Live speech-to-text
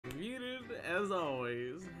as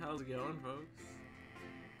always, how's it going, folks?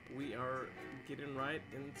 We are getting right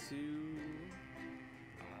into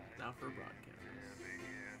Now for Broadcast.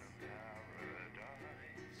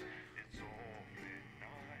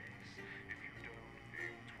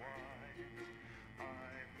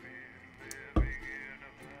 I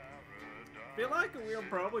feel like we are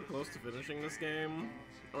probably close to finishing this game,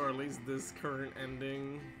 or at least this current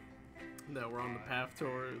ending that we're on the path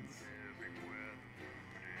towards.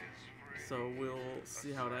 So we'll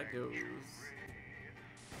see how that goes.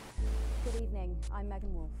 Good evening, I'm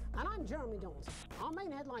Megan Wolf. And I'm Jeremy Dawes. Our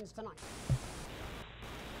main headlines tonight.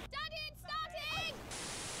 Daddy, it's starting!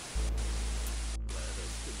 Let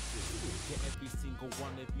us Get every single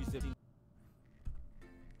one of you zipping.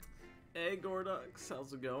 Hey Gordux,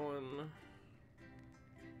 how's it going?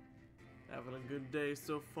 Having a good day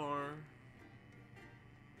so far.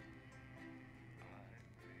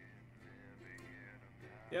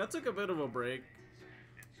 Yeah, I took a bit of a break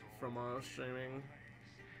from streaming,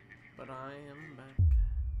 but I am back.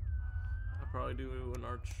 I'll probably do an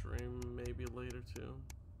art stream maybe later too.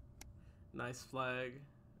 Nice flag.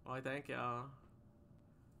 Why, thank y'all.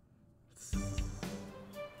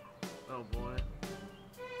 Oh boy.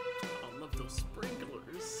 I love those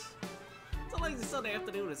sprinklers. It's a lazy Sunday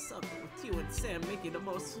afternoon at supper with you and Sam making the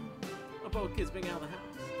most of both kids being out of the house.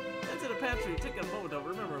 Head to the pantry, take a moment to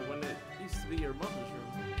remember when it used to be your mother's room.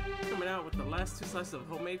 Coming out with the last 2 slices of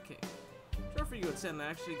homemade cake. Sure for you and Sam to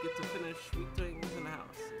actually get to finish sweet things in the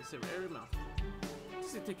house. You savor every mouthful.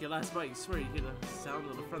 Just to take your last bite, you swear you hear the sound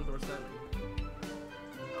of the front door slamming.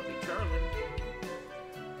 I'll be Charlie.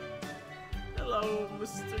 Hello,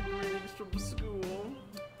 Mr. Greetings from school.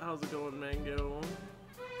 How's it going, Mango?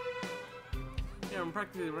 Yeah, I'm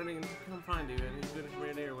practically running to come find you, and he's finished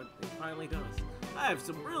right here when he finally does. I have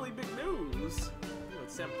some really big news! You and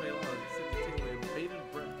Sam play along, tingling with bated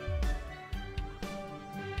breath.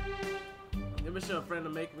 Maybe I show a friend to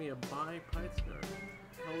make me a bi-pied scarf.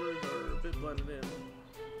 Colors are a bit blended in.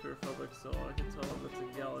 Pure fabric, so I can tell him it's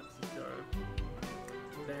a galaxy scarf.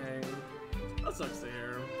 Dang. That sucks to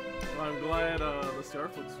hear. Well, I'm glad the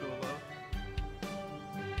scarf looks cool, though.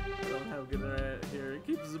 I don't have good internet here. It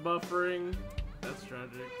keeps buffering. That's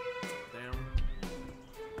tragic. Damn.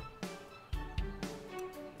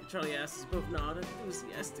 Charlie asks both nod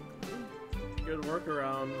enthusiastically. Good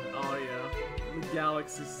workaround. Oh yeah. The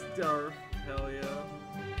galaxy scarf. Hell yeah.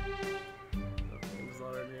 It was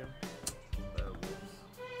already new.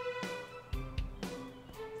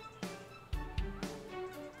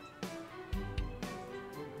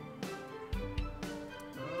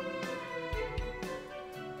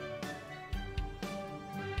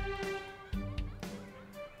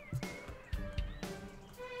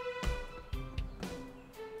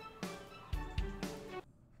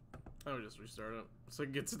 I would just restart it so I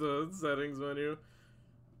can get to the settings menu.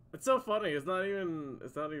 It's so funny. It's not even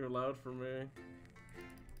loud for me.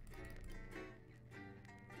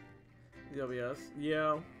 The OBS,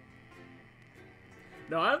 yeah.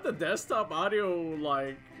 No, I have the desktop audio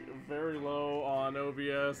like very low on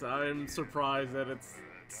OBS. I'm surprised that it's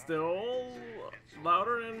still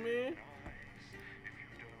louder than me.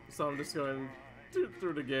 So I'm just going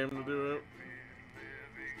through the game to do it.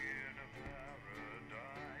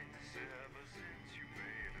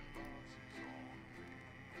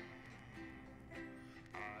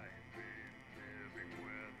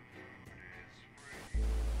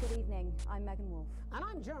 Good evening, I'm Megan Wolf. And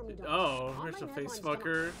I'm Jeremy Dawes. Oh, Our here's a main face headlines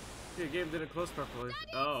fucker. The game didn't close properly.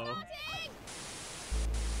 Oh. Starting!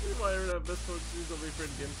 Why are that best folks use over for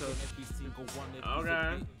game touch? Every single one of you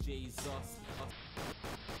Okay. zipping. Jesus.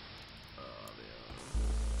 Oh,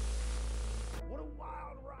 What a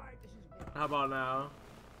wild ride this has been. yeah. How about now?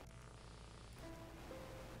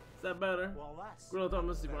 Is that better? Well, that's... Gorilla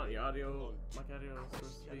Thomas, you want your audio? My audio is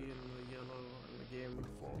supposed to be in the yellow in the game. The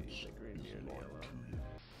green here in the yellow.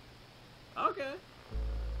 Okay.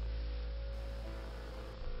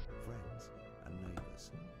 Friends and neighbours,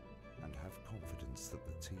 and have confidence that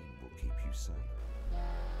the team will keep you safe.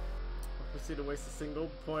 I'll proceed to waste a single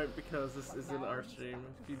point because this isn't our stream.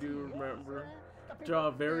 If you do remember, draw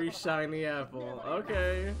a very shiny apple.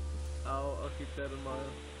 Okay. I'll keep that in mind.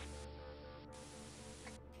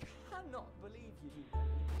 I cannot believe you do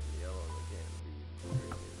Yellow again.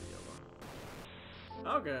 Green is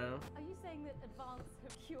yellow. Okay. Are you saying that advance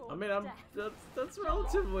have cured I mean, death? that's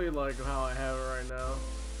relatively like how I have it right now.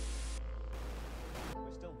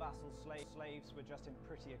 We're still vassals, slaves, we're just in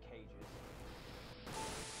prettier cages.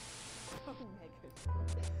 Oh, Megan.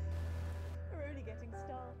 We're only getting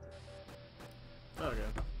started. Okay.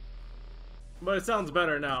 But it sounds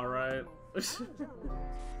better now, right? I'm Jeremy Dawes.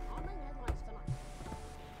 Our main headlines tonight.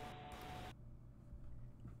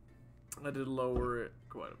 I did lower it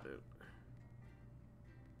quite a bit.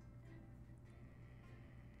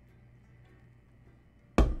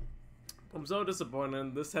 I'm so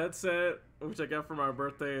disappointed. This headset, which I got for my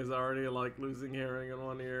birthday, is already like losing hearing in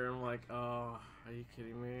one ear. I'm like, oh, are you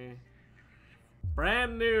kidding me?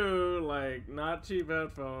 Brand new, like not cheap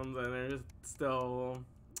headphones, and they're still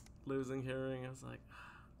losing hearing. I was like,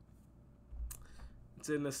 it's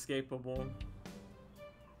inescapable.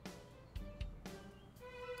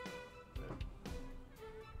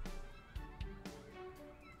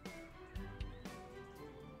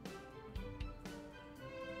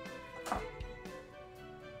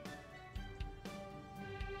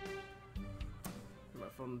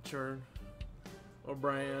 From Churn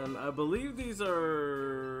O'Brien. I believe these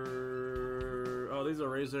are... Oh, these are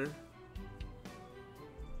Razer.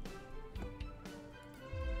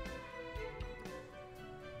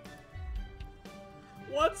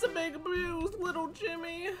 What's the big abuse, little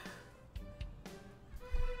Jimmy?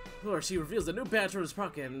 Or she reveals a new badge from his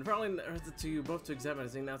pocket and probably to you both to examine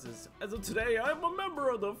as he announces, as of today, I'm a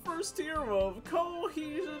member of the first tier of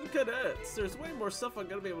Cohesion Cadets. There's way more stuff I'm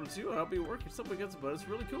gonna be able to do. I'll be working some weekends, but it's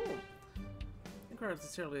really cool. Inquired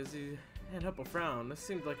sincerely as he hand up a frown. This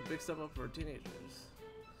seems like a big step up for teenagers.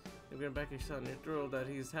 You're getting back your son. You're thrilled that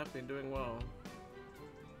he's happy and doing well.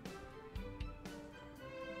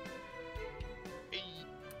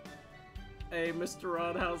 Hey, Mr.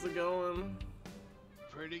 Rod, how's it going?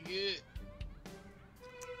 Pretty good.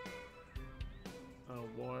 Oh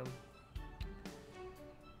boy.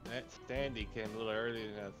 That standee came a little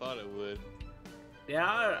earlier than I thought it would.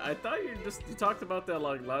 Yeah, I thought you talked about that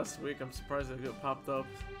like last week. I'm surprised it popped up.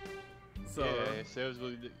 So yeah, it says it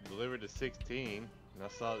was delivered to 16, and I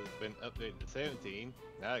saw it's been updated to 17.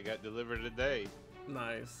 Now it got delivered today.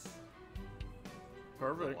 Nice.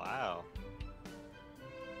 Perfect. Oh, wow.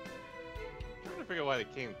 I'm trying to figure out why there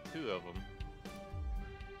came 2 of them.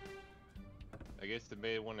 I guess they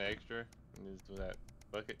made one extra, and there's that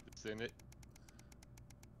bucket to send it.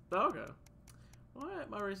 Okay. Well,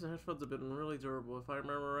 my Razer headphones have been really durable. If I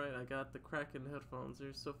remember right, I got the Kraken headphones.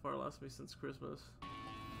 They're so far lasted me since Christmas.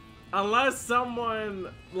 Unless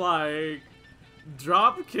someone like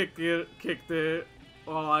drop kicked it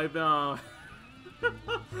while I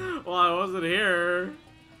while I wasn't here.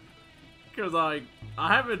 Cause like I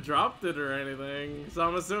haven't dropped it or anything, so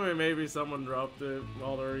I'm assuming maybe someone dropped it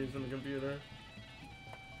while they're using the computer.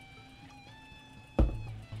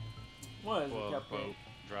 What is Well, it? Pope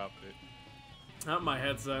dropped it. Not my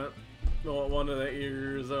headset. One of the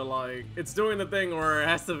ears are like, it's doing the thing where it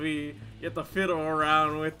has to be, you have to fiddle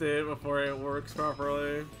around with it before it works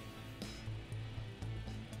properly.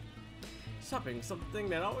 Shopping, something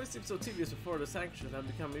that always seemed so tedious before the sanctions, have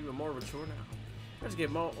become even more of a chore now. You have to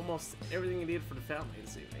get almost everything you need for the family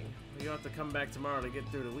this evening. You have to come back tomorrow to get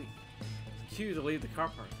through the week. It's cue to leave the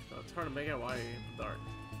car park, so it's hard to make out why in the dark.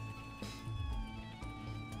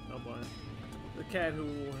 Oh boy. The cat who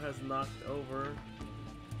has knocked over.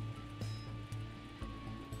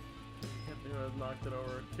 The cat who has knocked it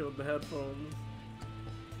over, killed the headphones.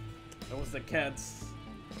 That was the cats.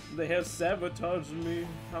 They have sabotaged me.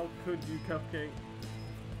 How could you, Cupcake?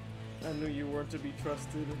 I knew you weren't to be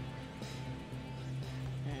trusted.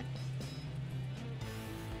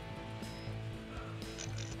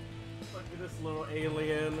 Look at this little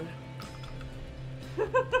alien.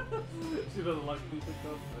 She doesn't like me picked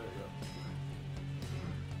up. There you go.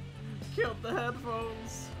 Killed the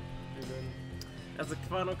headphones. And then, as the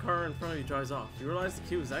final car in front of you drives off, you realize the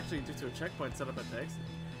queue is actually due to a checkpoint set up at the exit.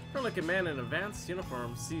 You're like a man in advanced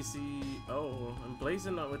uniform, CCO,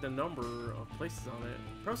 emblazoned with a number of places on it.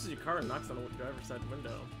 Approaches your car and knocks on the driver's side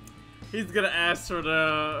window. He's gonna ask for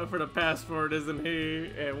the passport, isn't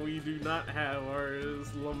he? And we do not have ours,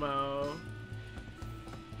 Lamau.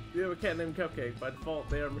 You have a cat named Cupcake. By default,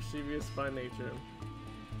 they are mischievous by nature.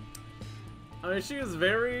 I mean, she's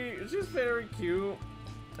very cute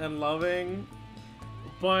and loving,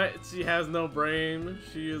 but she has no brain.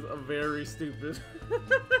 She is very stupid.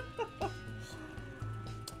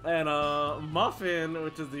 And Muffin,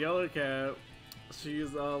 which is the other cat, she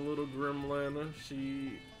is a little gremlin.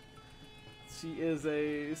 She is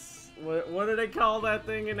a, what do they call that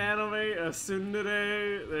thing in anime? A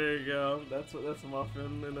tsundere? There you go. That's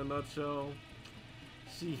Muffin in a nutshell.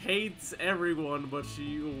 She hates everyone, but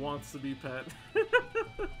she wants to be pet.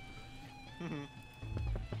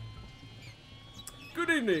 Good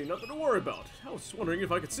evening, nothing to worry about. I was just wondering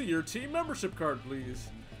if I could see your team membership card, please.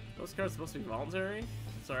 Those cards supposed to be voluntary?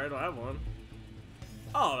 Sorry, I don't have one.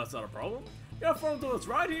 Oh, that's not a problem. You have phone to us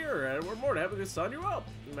right here, and we're more than happy to sign you up.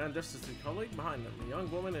 The man dressed as a colleague behind them, a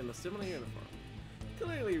young woman in a similar uniform.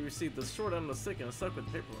 Clearly received the short end of the stick and is stuck with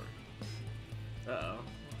paperwork. Uh-oh.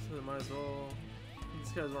 So they might as well...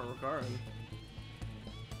 These guys weren't recording.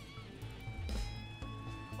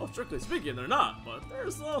 Oh, strictly speaking, they're not, but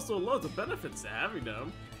there's also loads of benefits to having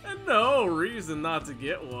them. And no reason not to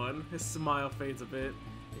get one. His smile fades a bit.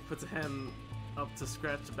 He puts a hand up to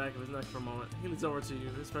scratch the back of his neck for a moment. He leans over to you.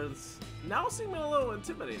 His presence now seeming a little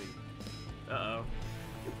intimidating. Uh-oh.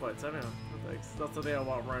 Good point, Sam. No thanks. That's the thing I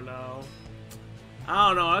want right now. I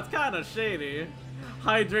don't know, that's kind of shady.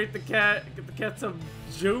 Hydrate the cat, get the cat some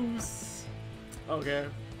juice. Okay.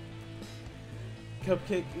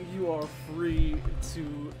 Cupcake, you are free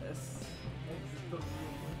to exit the room.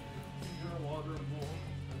 Your water bowl.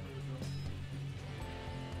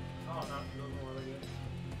 Oh, not the other one again.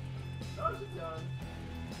 Oh, she's done.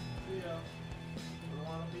 See ya. I don't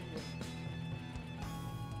want to beat you.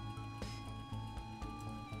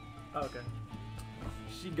 Okay.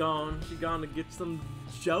 She gone to get some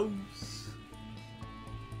juice.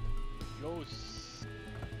 Juice.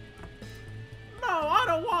 No, I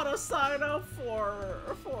don't want to sign up for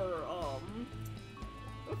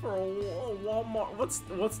Walmart.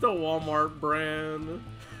 What's the Walmart brand?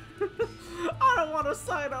 I don't want to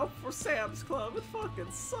sign up for Sam's Club. It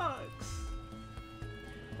fucking sucks.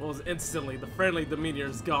 Well, instantly, the friendly demeanor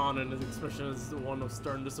is gone and his expression is one of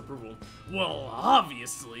stern disapproval. Well,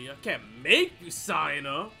 obviously, I can't make you sign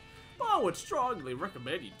up, but I would strongly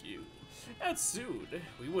recommend you do. And soon,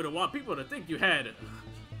 we wouldn't want people to think you had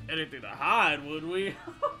anything to hide, would we?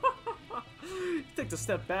 He takes a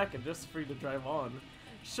step back and just free to drive on.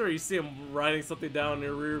 Sure, you see him writing something down in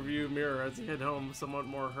your rear view mirror as he head home, somewhat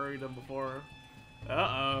more hurried than before.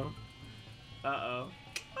 Uh-oh. Uh-oh.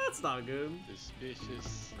 That's not good.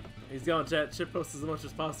 Suspicious. He's gonna chat shitpost as much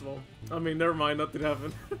as possible. I mean, never mind, nothing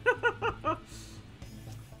happened.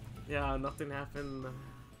 Yeah, nothing happened.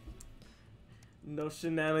 No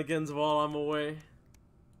shenanigans while I'm away.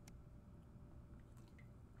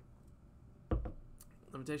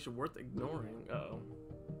 Invitation worth ignoring. Uh-oh.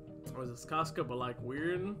 Or is this Costco, but like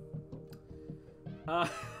weird?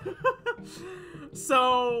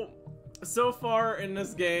 So far in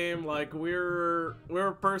this game, like we're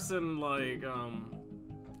a person like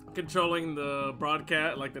controlling the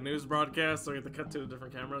broadcast, like the news broadcast, so we have to cut to the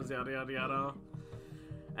different cameras, yada yada yada.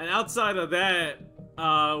 And outside of that,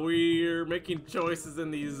 we're making choices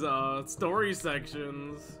in these story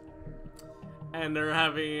sections, and they're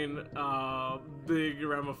having big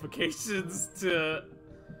ramifications to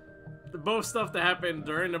both stuff that happened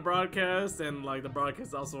during the broadcast and like the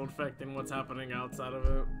broadcast also affecting what's happening outside of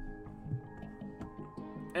it.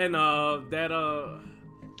 And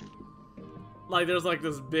like there's like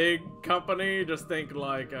this big company, just think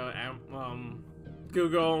like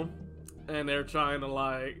Google, and they're trying to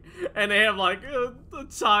like, and they have like the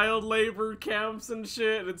child labor camps and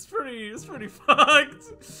shit. It's pretty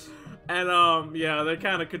fucked. And yeah, they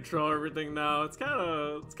kind of control everything now. It's kind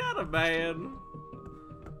of bad.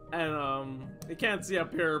 And you can't see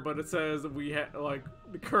up here, but it says we have like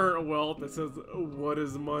the current wealth. It says what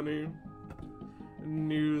is money?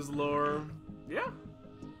 News lore. Yeah.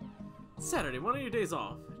 Saturday, one of your days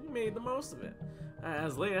off. You made the most of it.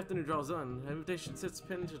 As late afternoon draws on, an invitation sits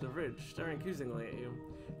pinned to the fridge, staring accusingly at you.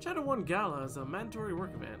 Chapter 1 Gala is a mandatory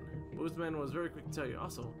work event. Boozman was very quick to tell you.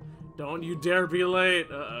 Also, don't you dare be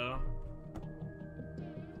late. Uh-oh.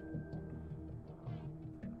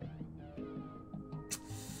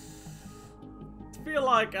 I feel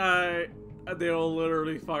like they'll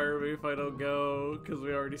literally fire me if I don't go, because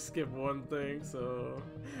we already skipped one thing, so...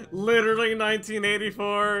 Literally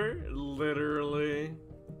 1984! Literally.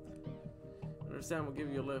 Sam will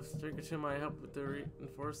give you a lift. Drink or two might help with the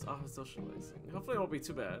reinforced office socializing. Hopefully it won't be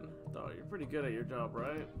too bad. Though you're pretty good at your job,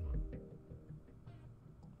 right?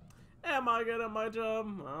 Am I good at my job?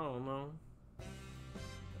 I don't know.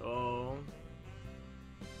 Oh...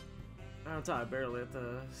 I'm tired, barely at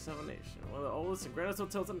the Seven Nation, one of the oldest and grandest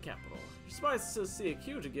hotels in the capital. You're surprised to see a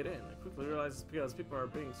queue to get in. I quickly realized it's because people are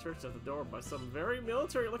being searched at the door by some very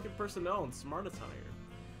military-looking personnel in smart attire.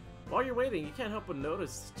 While you're waiting, you can't help but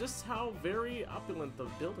notice just how very opulent the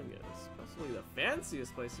building is, possibly the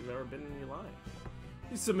fanciest place you've ever been in your life.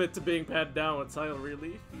 You submit to being patted down with silent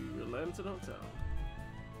relief. You land to the hotel.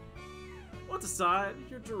 Once inside,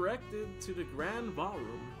 you're directed to the grand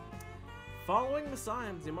ballroom. Following the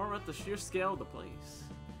signs, you marvel at the sheer scale of the place.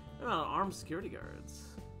 There are armed security guards.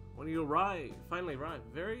 When you finally arrive,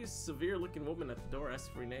 a very severe-looking woman at the door asks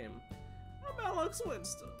for your name. I'm Alex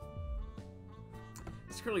Winston.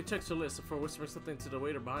 Securely checks her list before whispering something to the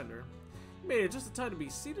waiter behind her. You made it just in time to be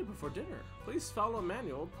seated before dinner. Please follow a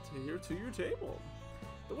manual to your table.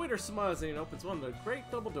 The waiter smiles and opens one of the great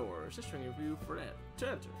double doors, gesturing you for that to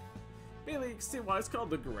enter. Immediately you can see why it's called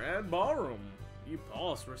the Grand Ballroom. You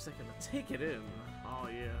pause for a second to take it in. Oh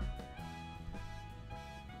yeah.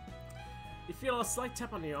 You feel a slight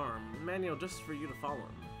tap on the arm. Manuel just for you to follow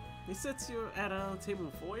him. He sits you at a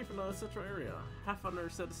table away from the central area, half under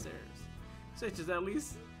a set of stairs. Stage is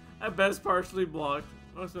at best partially blocked.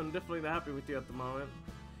 Most of them definitely not happy with you at the moment.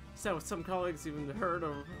 You sat with some colleagues even heard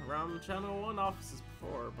of around Channel 1 offices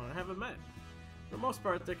before, but haven't met. For the most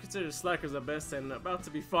part, they're considered slackers at best and about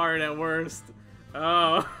to be fired at worst.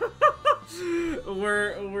 Oh,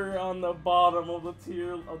 we're on the bottom of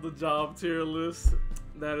the job tier list.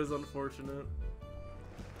 That is unfortunate.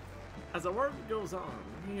 As the work goes on,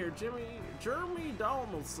 you hear Jeremy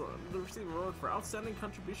Donaldson receive an award for outstanding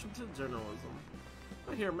contribution to journalism.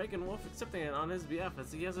 I hear Megan Wolf accepting it on his behalf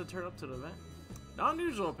as he hasn't turned up to the event. Not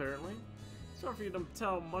unusual, apparently. It's hard for you to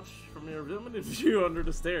tell much from your limited view under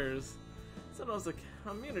the stairs. So there's a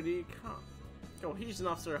community cohesion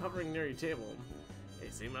officer hovering near your table. They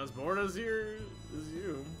seem as bored as you.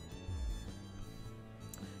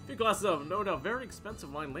 A few glasses of no doubt very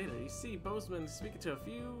expensive wine later, you see Bozeman speaking to a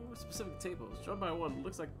few specific tables, joined by what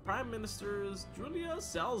looks like Prime Ministers Julia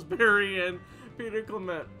Salisbury and Peter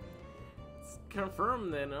Clement. It's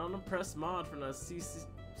confirmed then unimpressed mod from the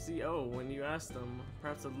CCO when you asked them,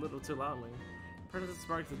 perhaps a little too loudly. President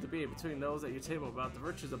sparked a debate between those at your table about the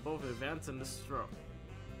virtues of both advance and disrupt.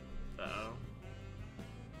 Uh-oh.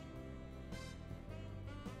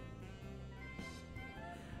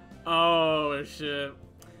 Oh shit.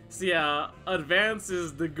 So yeah, Advance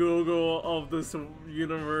is the Google of this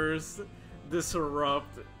universe.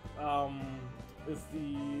 Disrupt is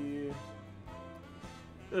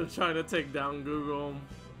they're trying to take down Google.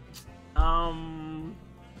 Damn,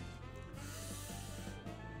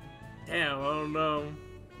 I don't know.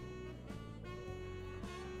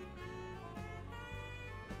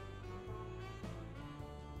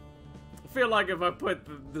 I feel like if I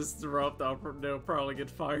put this Disrupt, they'll probably get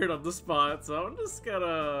fired on the spot, so I'm just gonna...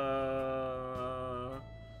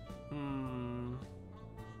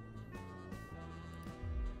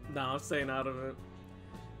 Nah, I'm staying out of it.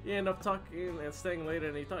 You end up talking and staying later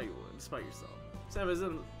than you thought you would, despite yourself. Sam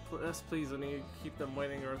isn't less pleased when you keep them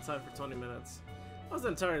waiting outside for 20 minutes. It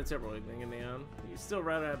wasn't entirely terrible evening in the end. You'd still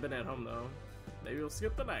rather have been at home though. Maybe we'll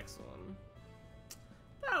skip the next one.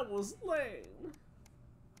 That was lame.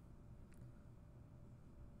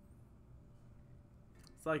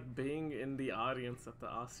 It's like being in the audience at the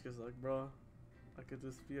Oscars, like, bro, I could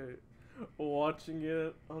just be watching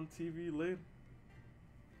it on TV later.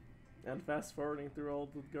 And fast forwarding through all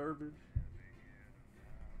the garbage.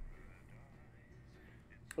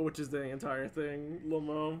 Which is the entire thing,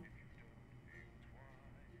 Lamo.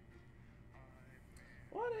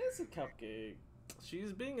 What is a cupcake?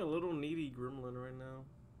 She's being a little needy gremlin right now.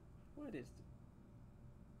 What is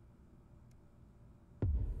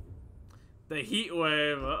the heat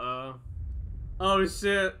wave? Uh-oh. Oh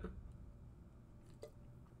shit.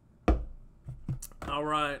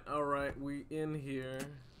 Alright, we in here.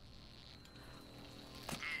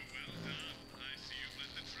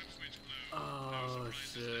 Oh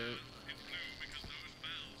shit.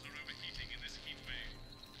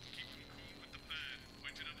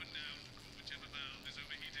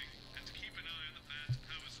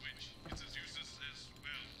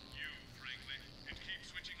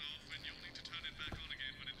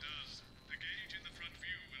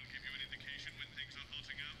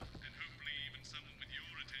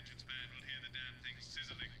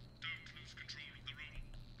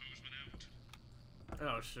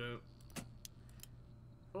 Oh shit.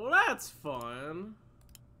 Well, that's fun.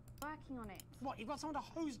 Working on it. What, you've got someone to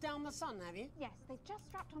hose down the sun, have you? Yes, they've just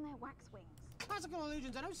strapped on their wax wings. Classical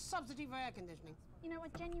illusions are no substitute for air conditioning. You know, I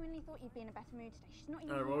genuinely thought you'd be in a better mood today. She's not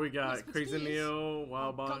even. Alright, what we got? Yes, but Crazy he is Neo,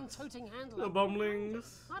 Wild Box, gun-toting handler. the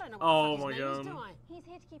Bumblings. I don't know what Oh the fuck my his name is, god. do I? He's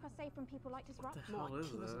here to keep us safe from people like Disrupt. The hell is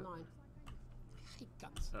Keep us in that? line. I hate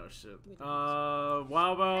guns. Oh shit.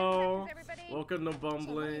 Wowbo. Everybody. Welcome to So,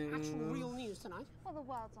 any actual Bumblings. real news tonight? Well, the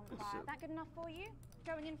world's on fire. shit. That good enough for you?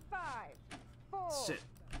 Going in 5, 4, Shit.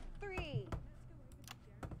 3.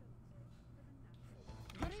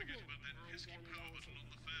 Good evening.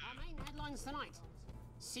 Our main headlines tonight.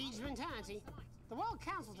 Siege mentality. The World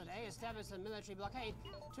Council today established a military blockade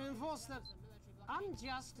to enforce the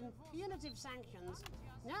unjust and punitive sanctions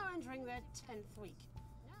now entering their 10th week.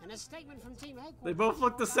 In a statement from Team Headquarters... They both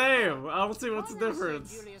look the same. I don't see what's the Prime Minister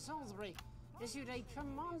difference. Julia Salisbury issued a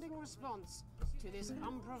commanding response to this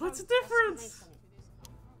unprovoked What's the difference? escalation.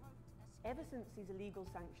 Ever since these illegal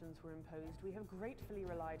sanctions were imposed, we have gratefully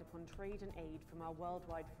relied upon trade and aid from our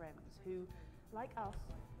worldwide friends who, like us,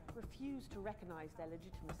 refuse to recognize their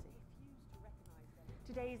legitimacy.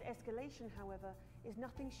 Today's escalation, however, is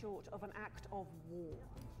nothing short of an act of war.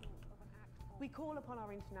 We call upon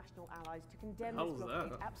our international allies to condemn this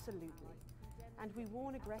blockade absolutely, and we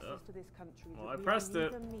warn aggressors to this country that Well, I we pressed are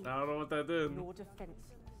it. neither meek I don't know what that did. nor defenseless.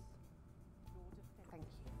 Thank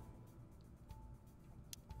you.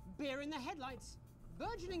 Beer in the headlights.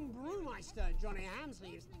 Burgeoning brewmeister Johnny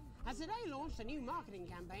Hamsleeves has today launched a new marketing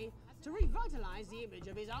campaign to revitalize the image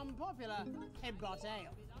of his unpopular Headbutt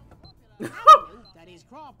Ale. Adamant that his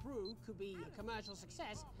craft brew could be a commercial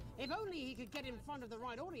success if only he could get in front of the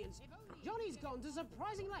right audience. Johnny's gone to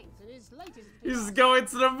surprising lengths in his latest He's going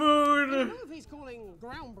to the in a moon. move he's calling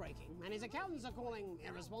groundbreaking, and his accountants are calling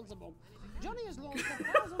irresponsible. Johnny has launched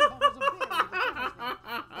 1,000 bottles of beer,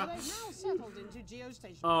 but they've now settled into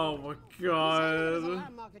geostationary. Oh my He's a god.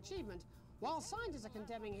 landmark achievement, while scientists are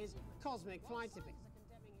condemning his cosmic fly tipping.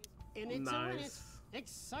 In it to win it, Nice.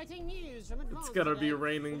 exciting news from Advance It's gonna be today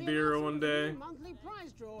raining with the beer announcement one of a day. new monthly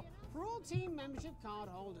prize draw for all team membership card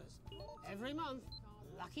holders. Every month,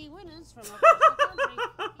 lucky winners from across the country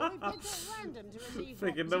will be picked at random to receive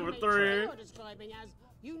Picking what number teammates 3. are describing as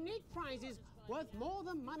unique prizes worth more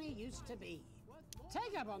than money used to be.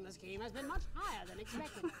 Take up on the scheme has been much higher than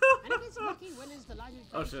expected, and it is lucky winners delighted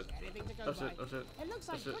to Oh shit. anything to go Oh by. shit. Oh shit. It looks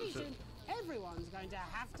Oh like shit. Oh pretty shit. soon everyone's going to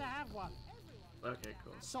have one. Okay,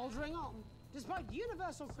 cool. Soldiering on, despite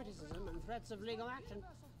universal criticism and threats of legal action,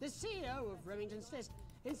 the CEO of Remington's Fist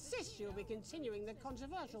insists she'll be continuing the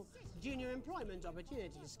controversial Junior Employment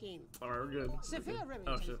Opportunities Scheme. Alright, we're good. Sophia Oh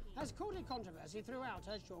Remington shit. has courted controversy throughout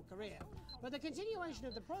her short career, but the continuation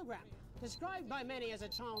of the program, described by many as a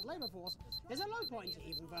child labour force, is a low point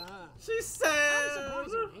even for her. She's sad.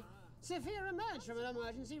 Unsurprisingly, Sophia emerged from an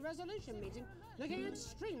emergency resolution meeting looking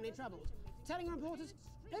extremely troubled, telling reporters,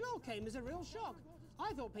 "It all came as a real shock.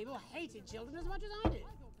 I thought people hated children as much as I did."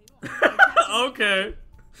 Okay.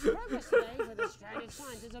 Progress today for the stranded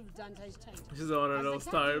scientists of Dante's Tate. She's one of As those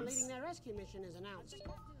the captain types. leading their rescue mission is announced.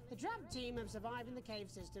 The trapped team have survived in the cave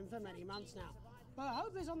system for many months now, but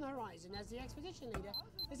hope is on the horizon as the expedition leader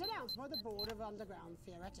is announced by the Board of Underground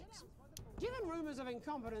Theoretics. Given rumours of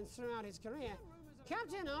incompetence throughout his career,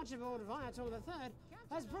 Captain Archibald Viator III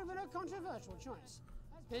has proven a controversial choice.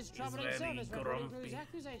 His troubling very service record grumpy. includes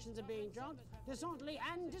accusations of being drugged, disorderly,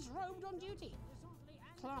 and disrobed on duty.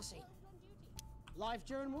 Classy. Life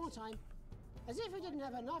during wartime. As if we didn't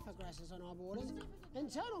have enough aggressors on our borders,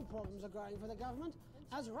 internal problems are growing for the government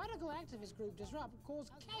as radical activist group Disrupt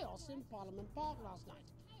caused chaos in Parliament Park last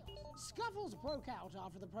night. Scuffles broke out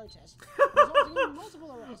after the protest, resulting in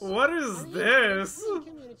multiple arrests. What is and this? three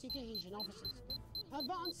community cohesion officers.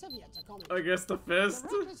 Advance have yet to comment. I guess the fist.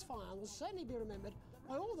 The reckless fire will certainly be remembered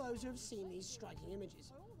by all those who have seen these striking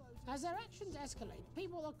images. As their actions escalate,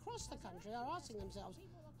 people across the country are asking themselves,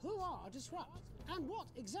 who are Disrupt? And what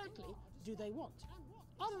exactly do they want?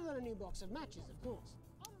 Other than a new box of matches, of course.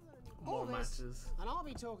 More All this, matches. and I'll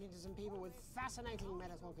be talking to some people with fascinating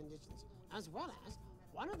medical conditions, as well as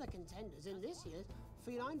one of the contenders in this year's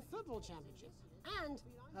Feline Football Championship, and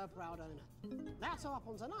her proud owner. That's all up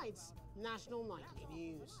on tonight's National Nightly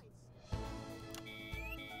News.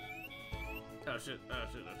 Oh shit. Oh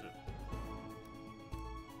shit. Oh shit.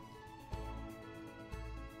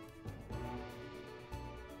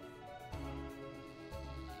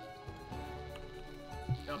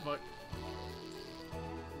 Oh fuck.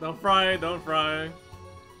 Don't fry, don't fry.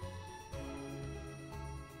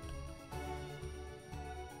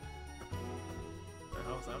 What the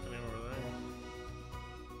hell's happening over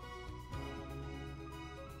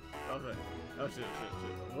there? Okay. Oh shit,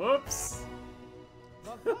 shit. Whoops!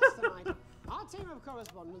 But first tonight, our team of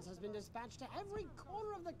correspondents has been dispatched to every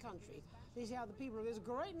corner of the country to see how the people of this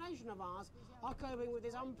great nation of ours are coping with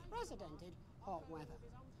this unprecedented hot weather.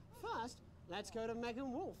 First, let's go to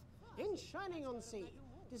Megan Wolf in Shining-on-Sea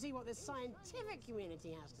to see what the scientific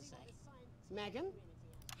community has to say. Megan,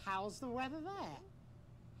 how's the weather there?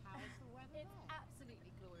 It's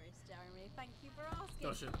absolutely glorious, Jeremy. Thank you for asking.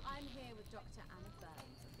 Oh, shit. I'm here with Dr. Anna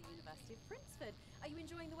Burns of the University of Princeford. Are you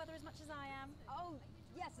enjoying the weather as much as I am? Oh,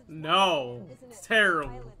 yes, it's No! wonderful, isn't It's it?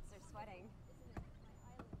 terrible. Pilots are sweating.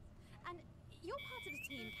 And you're part of a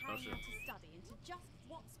team carrying shit. out a study into just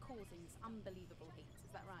what's causing this unbelievable heat.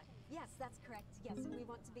 Is that right? Yes, that's correct. Yes, we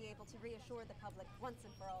want to be able to reassure the public once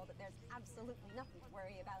and for all that there's absolutely nothing to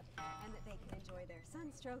worry about and that they can enjoy their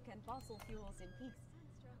sunstroke and fossil fuels in peace.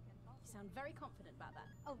 You sound very confident about that.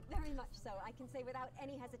 Oh, very much so. I can say without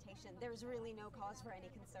any hesitation, there's really no cause for any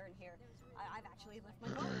concern here. I've actually left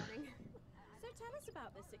my phone running. So tell us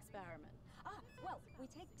about this experiment. Well, we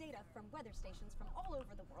take data from weather stations from all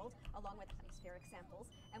over the world, along with atmospheric samples,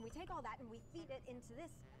 and we take all that and we feed it into this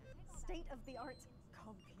state-of-the-art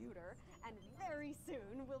computer, and very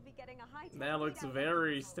soon we'll be getting a high-tech. That looks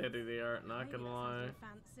very state-of-the-art, not gonna lie.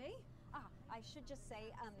 Fancy. I should just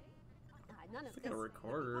say, none of It's this like a would be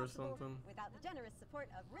recorder or possible something. without the generous support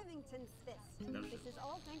of Rivington's Fist. No This is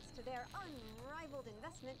all thanks to their unrivaled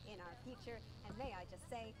investment in our future, and may I just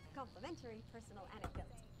say, complimentary personal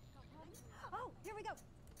anecdote. Oh, here we go.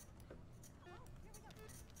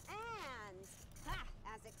 And,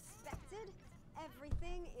 as expected,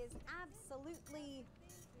 everything is absolutely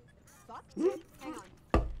fucked. Hang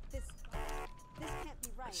on. This can't be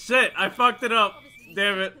right. Shit, I fucked it up.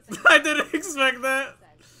 Damn it. I didn't expect that.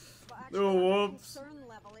 Oh, whoops.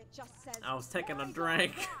 Level, it just says, I was taking a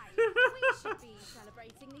drink. We should be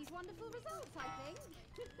celebrating these wonderful results, I think.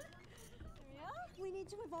 Yeah? We need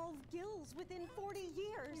to evolve gills within 40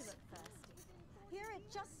 years. You look thirsty. Here it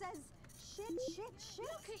just says shit.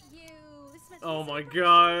 Look at you. This meant Oh to be my so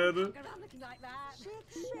god. Go around looking like that. Shit,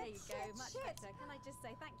 There you go. shit, Much shit. better. Can I just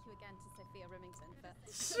say thank you again to Sophia Remington for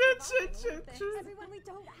Shit. Everyone, we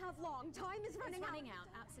don't have long. Time is running running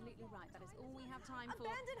out. Absolutely right. That is all we have time for.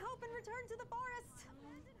 Abandon hope and return to the forest.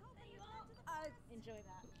 Enjoy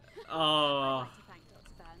that. Oh. I'd like to thank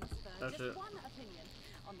Dr. Burns for That's just it. one opinion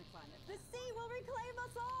on the climate. The sea will reclaim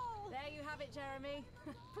us all. There you have it, Jeremy.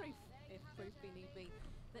 Proof, if proof be need be,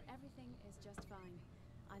 that everything is just fine.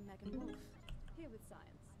 I'm Megan Wolf, here with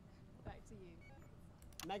science. Back to you.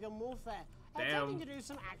 Megan Wolf there. Damn. Attempting to do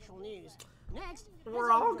some actual news. Next,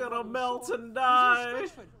 We're all gonna melt and This die.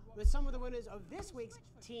 is Stretchford with some of the winners of this week's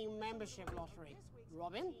team membership lottery.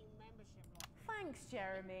 Robin? Thanks,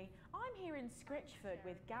 Jeremy. I'm here in Scritchford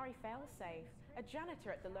with Gary Failsafe, a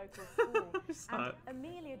janitor at the local school, and not.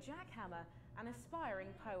 Amelia Jackhammer, an aspiring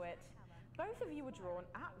poet. Both of you were drawn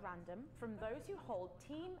at random from those who hold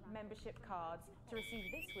team membership cards to receive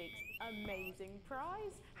this week's amazing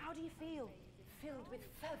prize. How do you feel? Filled with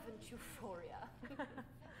fervent euphoria.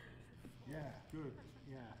 Yeah, good,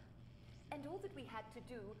 yeah. And all that we had to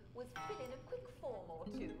do was fill in a quick form or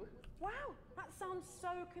two. Wow, that sounds so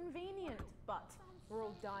convenient, but we're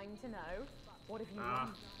all dying to know. What have you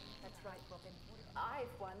won? That's right, Robin. I've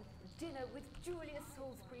won dinner with Julia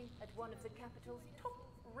Salisbury at one of the capital's top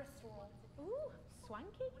restaurants. Ooh,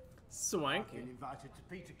 swanky. I've been invited to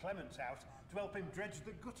Peter Clement's house to help him dredge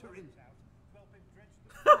the gutter in.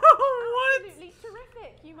 What? Absolutely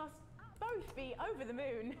terrific. You must both be over the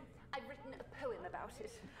moon. I've written a poem about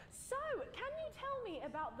it. So, can you tell me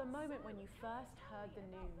about the moment when you first heard the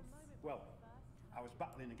news? Well, I was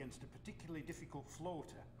battling against a particularly difficult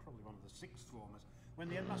floater, probably one of the sixth formers, when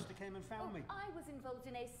the headmaster came and found me. I was involved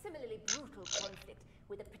in a similarly brutal conflict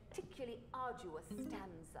with a particularly arduous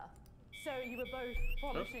stanza. So you were both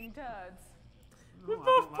polishing turds? No, We're I both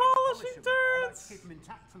don't like to polish polishing 'em. I like turds. to keep them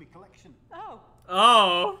intact for my collection. Oh.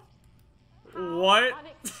 Oh. What?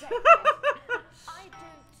 Unexpected. I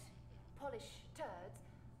don't polish turds.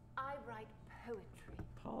 I write poetry.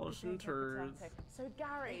 Polishing turds. So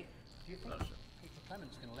Gary. Do you think Peter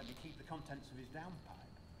Clement's going to let me keep the contents of his downpipe?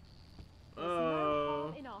 There's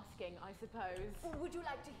no harm in asking, I suppose. Or would you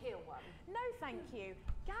like to hear one? No, thank you.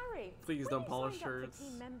 Gary, Please when don't you polish signed up shirts. for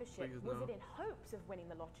team membership, Please was no. it in hopes of winning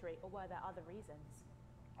the lottery, or were there other reasons?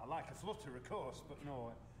 I like a flutter, of course, but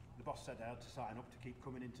no, the boss said I had to sign up to keep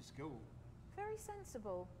coming into school. Very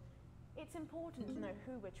sensible. It's important to know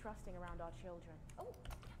who we're trusting around our children. Oh,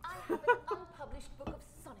 I have an unpublished book of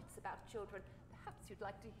sonnets about children. Perhaps you'd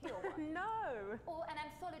like to hear one. No! Or an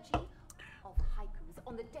anthology of haikus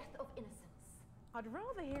on the death of innocence. I'd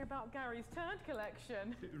rather hear about Gary's turd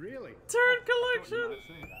collection. Really? Turd collection.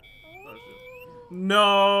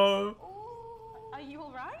 No. Are you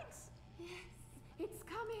all right? Yes, it's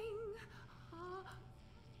coming.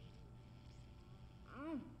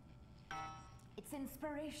 It's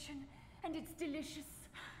inspiration, and it's delicious.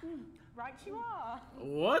 Right you are.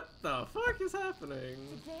 What the fuck is happening?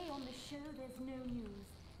 Today on the show, there's no news.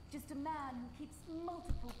 Just a man who keeps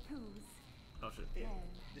multiple poos. Oh shit. Yeah,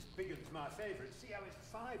 this big one's my favourite. See how it's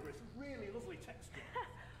fibrous, really lovely texture.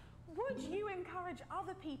 Would you encourage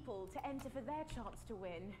other people to enter for their chance to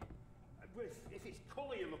win? If it's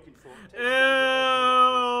colour you're looking for,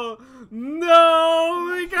 Ew!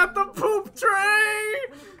 No! We got the poop tray!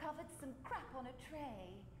 When it covered some crap on a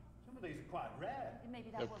tray. Some of these are quite rare.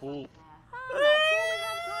 Maybe The that was pool.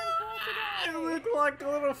 It look like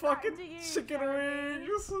little fucking chicken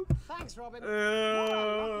wings. Thanks, Robin.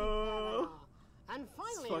 Ew. And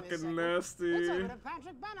finally, It's in this fucking segment, nasty. It's over to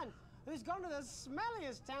Patrick Bannon, who's gone to the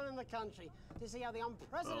smelliest town in the country to see how the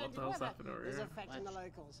unprecedented Oh, what the hell's weather happening over is here? affecting the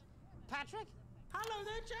locals. Patrick? Hello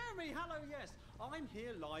there, Jeremy. Hello, yes. I'm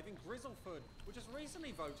here live in Grizzleford, which has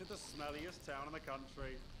recently voted the smelliest town in the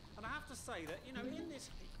country. And I have to say that, you know, in this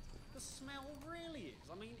heat, the smell really is.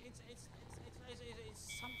 I mean, it's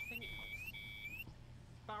something else.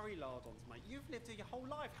 Barry Lardons, mate, you've lived here your whole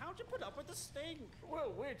life. How'd you put up with the stink?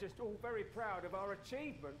 Well, we're just all very proud of our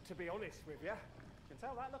achievement, to be honest with you. You can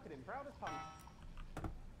tell that, look at him, proud as punch.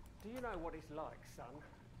 Do you know what it's like, son?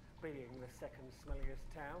 Being the second smelliest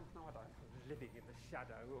town? No, I don't. Living in the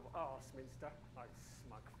shadow of Arseminster, like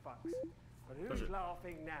smug fucks. But who's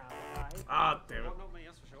laughing now, eh? Ah, damn it. Not me,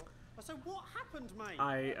 that's for sure. So what happened, mate?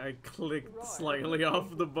 I clicked slightly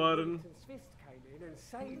off the button. Fist came in and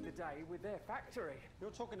saved the day with their factory.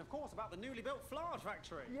 You're talking, of course, about the newly built flour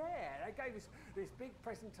factory. Yeah, they gave us this big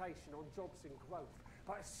presentation on jobs and growth.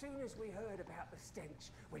 But as soon as we heard about the stench,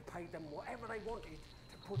 we paid them whatever they wanted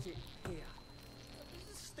to put it here.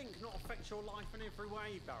 Does this stink not affect your life in every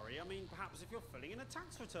way, Barry? I mean, perhaps if you're filling in a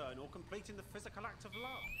tax return or completing the physical act of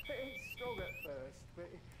love. It's strong at first, but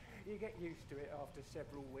you get used to it after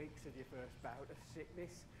several weeks of your first bout of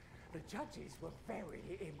sickness. The judges were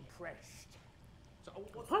very impressed. So,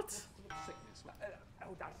 what? Sickness?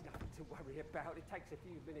 Oh, that's nothing to worry about. It takes a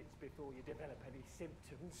few minutes before you develop any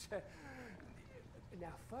symptoms.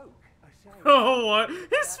 Now, folk are saying... Oh, what?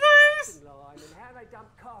 His face! ...line and how they dump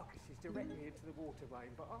carcasses directly into the water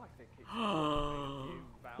main, but I think it's...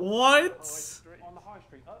 What? On the high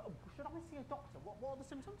street. Should I see a doctor? What are the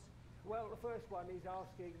symptoms? Well, the first one is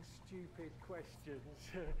asking stupid questions.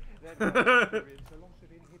 Then experience a loss of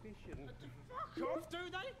inhibition. Fuck off, do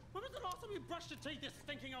they? When was the last time you brushed your teeth, this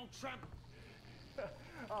stinking old tramp?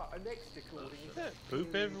 Next, according to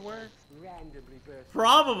poop everywhere? Randomly burst.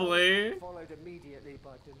 Probably. Followed immediately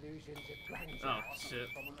by delusions of grandeur. Oh shit.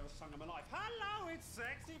 Someone never sung of my life. Hello, it's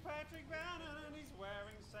sexy Patrick Bannon, and he's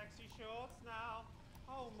wearing sexy shorts now.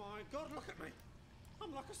 Oh my God, look at me.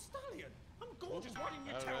 I'm like a stallion. I'm gorgeous. Why didn't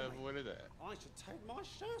you tell me? What is that? I should take my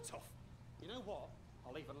shirt off. You know what?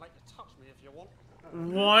 I'll even let you touch me if you want.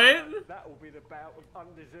 What? That will be the bout of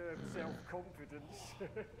undeserved self-confidence.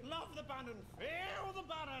 Love the Bannon. Feel the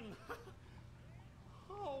Bannon.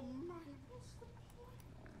 Oh, man. What's the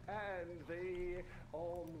point? And the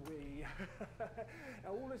ennui.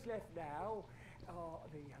 All that's left now are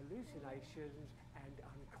the hallucinations and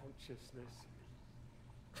unconsciousness.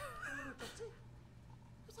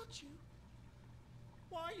 Was that you?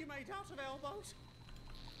 Why are you made out of elbows?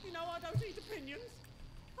 You know I don't eat opinions.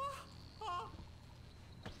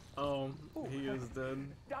 Oh, he is dead.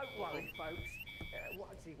 Don't worry, folks.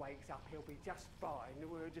 Once he wakes up, he'll be just fine.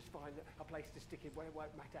 We'll just find a place to stick him where it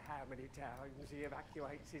won't matter how many times he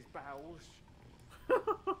evacuates his bowels.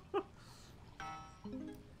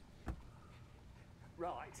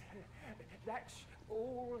 Right. That's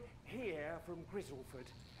all here from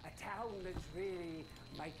Grizzleford, a town that's really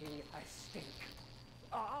making a stink.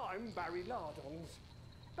 I'm Barry Lardons.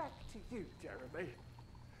 Back to you, Jeremy.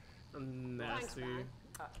 Nasty.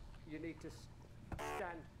 You need to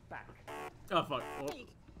stand back. Oh fuck. Oh.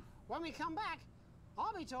 When we come back,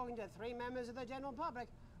 I'll be talking to 3 members of the general public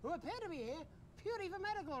who appear to be here purely for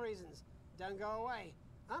medical reasons. Don't go away.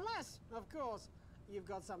 Unless, of course, you've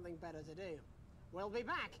got something better to do. We'll be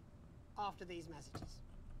back after these messages.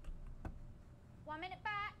 1 minute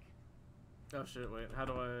back. Oh shit, wait, how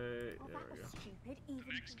do I... Oh, there that we go. was stupid, even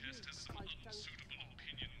The next guest has some unsuitable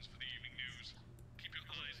opinions for the evening news. Keep your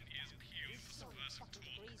eyes and ears peeled for subversive talk.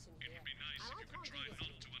 It would be nice if you could try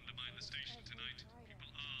not to undermine the station tonight.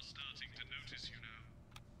 People are starting to notice you now.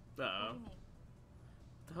 Uh-oh. What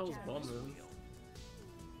the hell is bombing?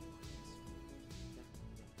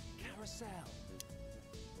 Carousel.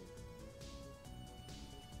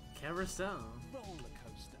 Carousel. Roller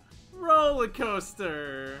coaster. Roller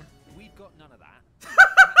coaster. We've got none of that.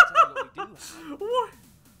 Can't tell you what we do have. What?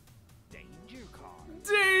 Danger cars.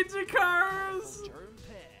 Danger cars. Germ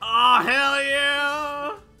pit. Oh hell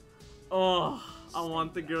yeah! Oh, I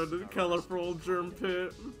want to go to the colorful germ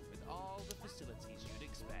pit. With all the facilities you'd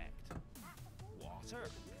expect. Water.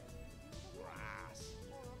 Grass.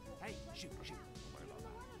 Hey, shoot. Where like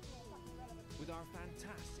that? With our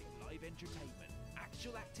fantastic live entertainment,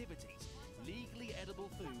 actual activities, legally edible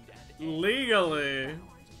food, and legally.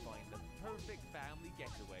 to find the perfect family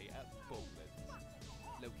getaway at Bowlands.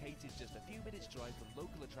 Located just a few minutes drive from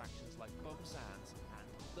local attractions like Bum Sands and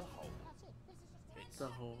The Hole. It's The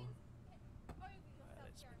Hole. Well,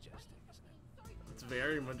 it's majestic, isn't it? It's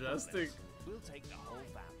very majestic. We'll take the whole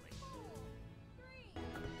family.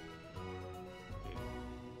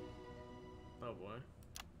 Oh boy.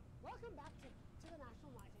 Welcome back to the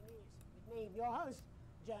National Night News with me, your host,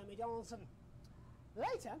 Jeremy Donaldson.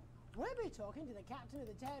 Later, we'll be talking to the captain of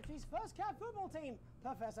the territory's first cat football team,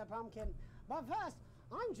 Professor Pumpkin. But first,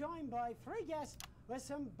 I'm joined by 3 guests with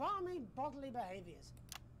some balmy bodily behaviours.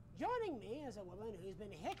 Joining me is a woman who's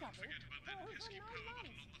been hiccuping.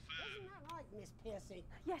 Isn't that right, Miss Piercy?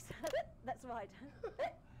 Yes, that's right.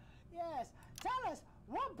 Yes. Tell us,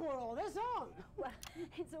 what brought all this on? Well,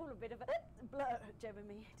 it's all a bit of a blur,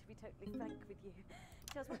 Jeremy, to be totally frank with you.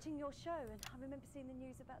 I was watching your show and I remember seeing the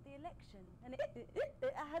news about the election, and it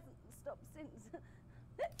hasn't stopped since.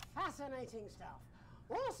 Fascinating stuff.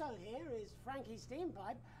 Also here is Frankie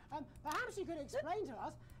Steampipe. Perhaps you could explain to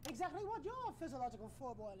us exactly what your physiological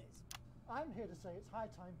fourboil is. I'm here to say it's high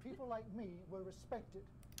time people like me were respected.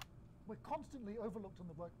 We're constantly overlooked in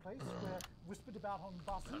the workplace, we're whispered about on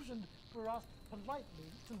buses, and we're asked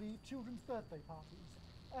politely to leave children's birthday parties.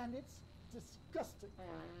 And it's disgusting.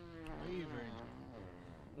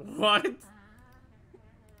 What?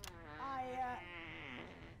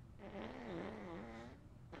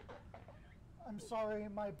 I'm sorry,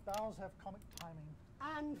 my bowels have comic timing.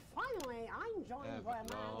 And finally, I'm joined by a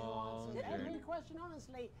man who answers every question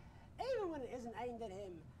honestly, even when it isn't aimed at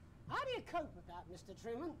him. How do you cope with that, Mr.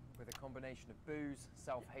 Truman? With a combination of booze,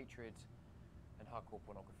 self-hatred, and hardcore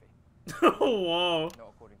pornography. Whoa. Not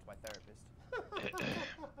according to my therapist.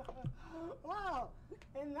 Well,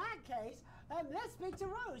 in that case, let's speak to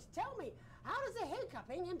Rose. Tell me, how does the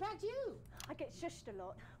hiccuping impact you? I get shushed a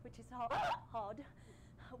lot, which is hard.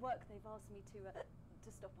 At work, they've asked me to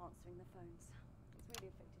stop answering the phones. It's really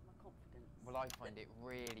affected my confidence. Well, I find it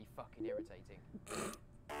really fucking irritating. Do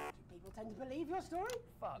people tend to believe your story?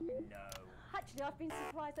 Fuck no. Actually, I've been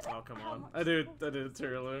surprised at Oh, come how on. much I did it too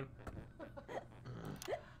earlier.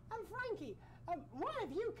 And Frankie, why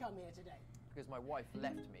have you come here today? Because my wife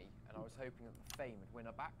left me, and I was hoping that the fame would win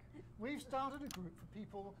her back. We've started a group for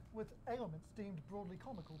people with ailments deemed broadly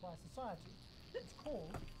comical by society. It's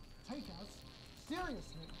called Take Us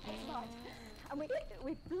Seriously. That's right. And we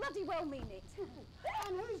bloody well mean it.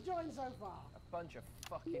 And who's joined so far? A bunch of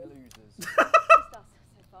fucking losers. Just us so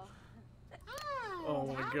far. Oh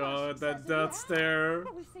my god, that death stare.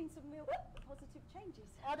 Well, we've seen some real positive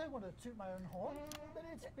changes. I don't want to toot my own horn, but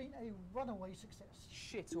it's been a runaway success.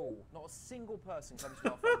 Shit all. Not a single person comes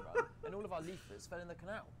to our phone run, and all of our leaflets fell in the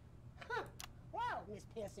canal. Well, Miss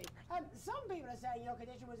Piercy, some people are saying your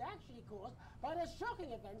condition was actually caused by the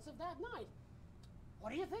shocking events of that night.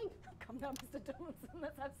 What do you think? Come down, Mr. Donaldson,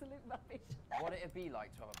 that's absolute rubbish. What it'd be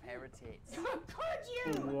like to have a pair of tits. Could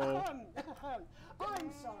you? Whoa.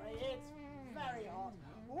 I'm sorry, it's very hot.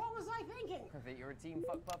 What was I thinking? That you're a team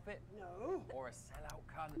fuck puppet? No. Or a sellout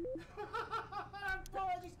cunt?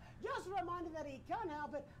 Apologies. Just a reminder that he can't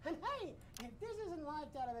help it. And hey, if this isn't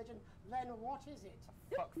live television, then what is it?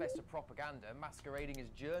 A fuckfest of propaganda masquerading as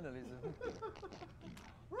journalism.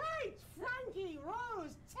 Right, Frankie,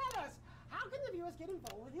 Rose, tell us. How can the viewers get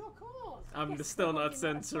involved with your cause? I'm still not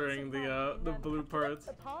censoring the blue parts.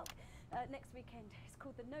 The park next weekend. It's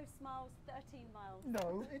called the No Smiles 13 Miles.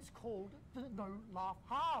 No, it's called the No Laugh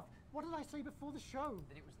Half. What did I say before the show?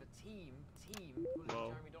 That it was the team pulling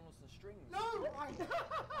Jeremy Donaldson strings. No, I didn't say.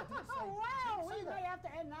 Oh, wow, we may have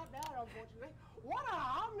to end that there, unfortunately. What a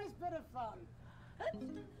harmless bit of fun.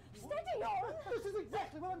 Steady on! This is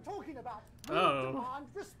exactly what I'm talking about. Oh. Demand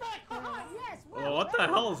respect. Yes, Well, what the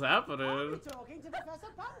hell is happening? I'll be talking to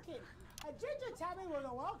Professor Pumpkin. Ginger Tabby with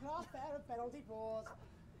a world-class pair of penalty paws.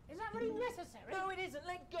 Is that really necessary? No, it isn't.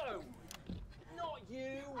 Let go. Not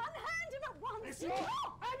you. Unhand him at once.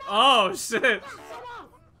 Oh shit!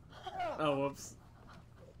 Enough. Oh whoops.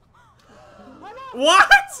 What? What? What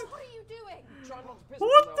are you doing? Try not to piss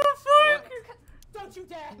What the myself. fuck? Don't you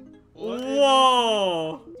dare!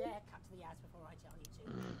 Whoa! Don't you dare cut to the ads before I tell you to.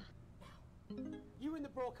 Now, you in the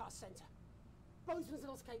broadcast centre,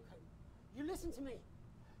 Bozeman's Cape Cod, you listen to me.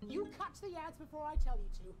 You cut to the ads before I tell you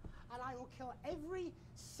to, and I will kill every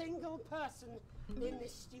single person in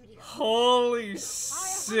this studio. Holy I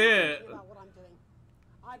shit! have about what I'm doing.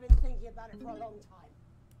 I've been thinking about it for a long time.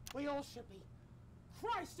 We all should be.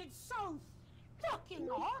 Christ, it's so fucking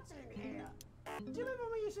hot in here. Do you remember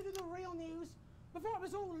when we used to do the real news? Before it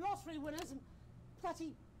was all lottery winners and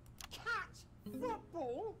bloody cat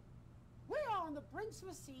football? We are on the brink of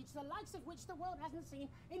a siege the likes of which the world hasn't seen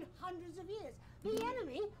in hundreds of years. The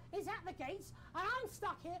enemy is at the gates, and I'm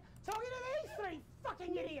stuck here talking to these three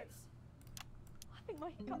fucking idiots. I think my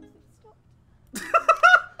hiccups have stopped.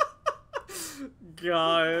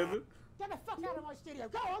 God. Get the fuck out of my studio.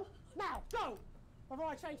 Go on. Now, go. Before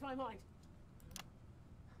I change my mind.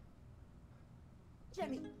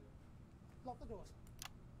 Jenny, lock the doors.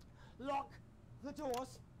 Lock the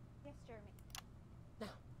doors. Yes, Jeremy. Now.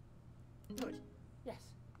 Good. Yes.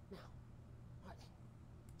 Now. Right.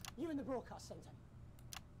 You in the broadcast centre.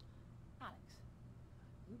 Alex,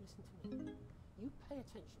 you listen to me. You pay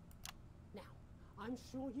attention. Now, I'm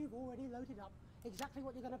sure you've already loaded up exactly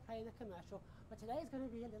what you're going to play in the commercial, but today is going to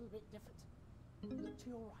be a little bit different. Look to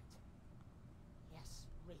your right. Yes,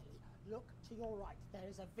 really. Look to your right. There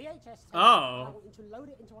is a VHS tape. Oh. I want you to load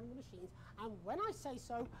it into one of the machines, and when I say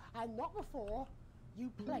so, and not before, you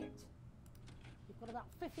play it. You've got about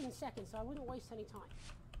 15 seconds, so I wouldn't waste any time.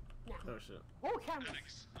 Now, oh shit. All cameras.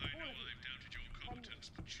 Alex, I know I've doubted your competence,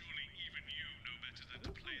 but surely even you know better than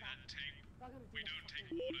to play that tape. We don't take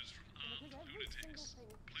orders from armed lunatics.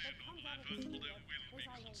 Play a normal advert or there will be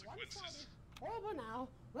consequences. Over now,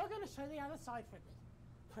 we're going to show the other side for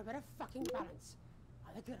a bit of fucking balance,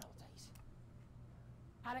 like the good old days.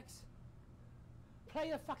 Alex,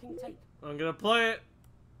 play the fucking tape. I'm gonna play it.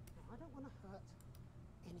 Now, I don't want to hurt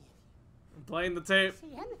any of you. I'm playing the tape.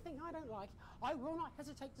 See anything I don't like, I will not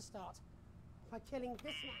hesitate to start by killing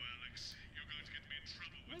this man. Alex, you're going to get me in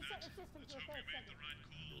trouble with Reset that. the system Let's for a hope you third made the right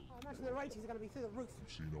call. I imagine the ratings are going to be through the roof.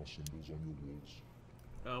 You've seen our symbols on your walls.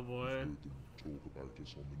 Oh boy. You've heard them talk about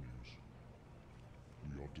us on the news.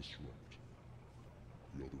 We are Disrupt.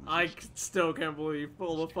 We are the I resistance. still can't believe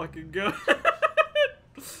full of fucking good.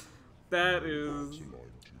 That is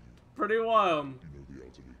pretty wild. You know the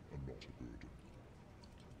elderly are not a burden.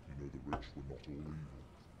 You know the rich were not all evil.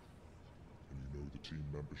 And you know the team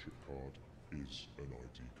membership card is an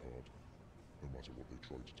ID card, no matter what they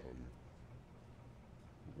try to tell you.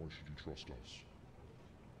 But why should you trust us?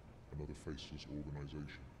 Another faceless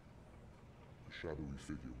organization. A shadowy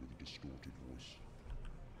figure with a distorted voice.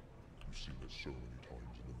 You've seen it so many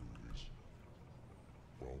times in the movies.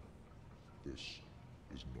 Well, this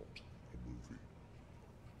is not a movie.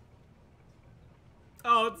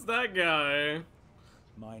 Oh, it's that guy.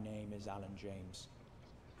 My name is Alan James.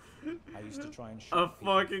 I used to try and Of shock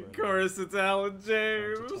people fucking for course, it's Alan for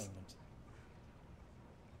James. entertainment.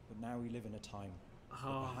 But now we live in a time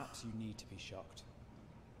Oh. where perhaps you need to be shocked.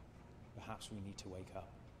 Perhaps we need to wake up.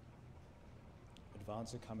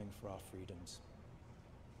 Advance are coming for our freedoms.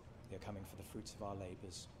 They are coming for the fruits of our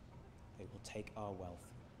labors. They will take our wealth.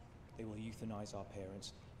 They will euthanize our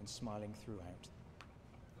parents and smiling throughout.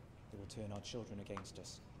 They will turn our children against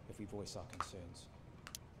us if we voice our concerns.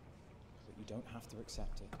 But you don't have to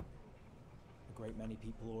accept it. A great many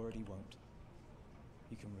people already won't.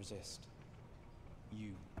 You can resist.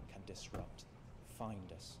 You can disrupt.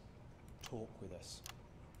 Find us. Talk with us.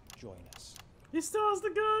 Join us. He still has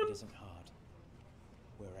the gun. It isn't hard.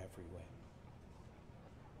 We're everywhere.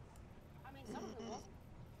 I mean, some of it was.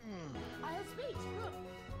 I had speech, look.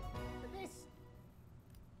 But this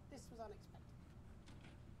was unexpected.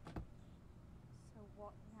 So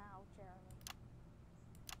what now, Jeremy?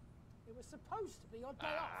 It was supposed to be your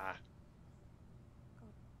day off.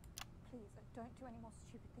 God, please, don't do any more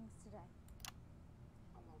stupid things today.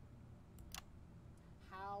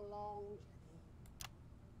 How long, Jenny?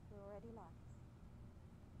 You're already live.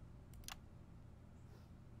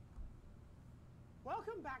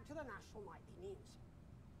 Welcome back to the National Nightly News.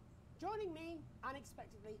 Joining me,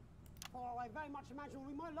 unexpectedly, for I very much imagine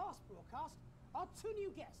will be my last broadcast, are two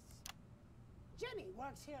new guests. Jenny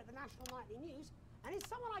works here at the National Nightly News and is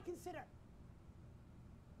someone I consider,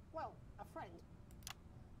 well, a friend.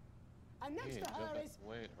 And next to her is,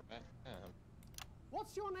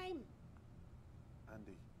 what's your name?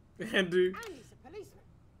 Andy. Andy. Andy's a policeman.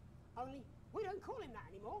 Only we don't call him that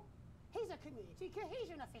anymore. He's a community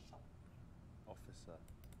cohesion official. Officer.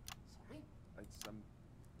 Sorry?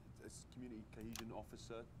 It's community cohesion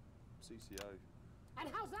officer, CCO. And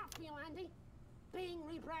how's that for you, Andy? Being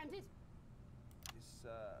rebranded? It's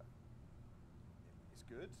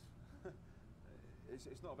good.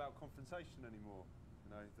 it's not about confrontation anymore.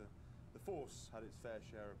 You know, the force had its fair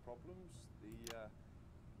share of problems.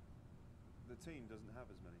 The team doesn't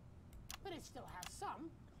have as many. But it still has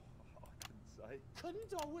some. I couldn't say.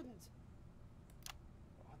 Couldn't or wouldn't?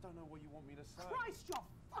 I don't know what you want me to say. Christ, you're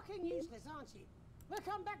fucking useless, aren't you? We'll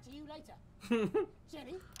come back to you later.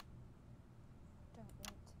 Jenny? Don't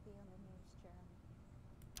want to be on the news, Jeremy.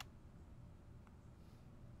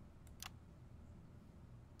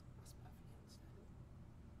 That's perfectly understandable.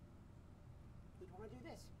 Who'd want to do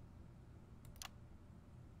this?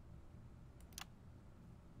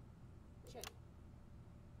 Jenny,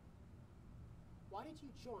 why did you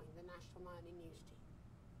join the National Nightly News team?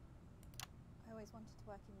 I always wanted to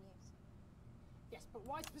work in news. Yes, but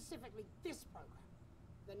why specifically this program?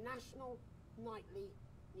 The National Nightly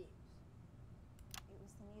News. It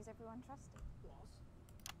was the news everyone trusted.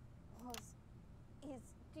 Is.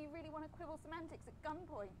 Do you really want to quibble semantics at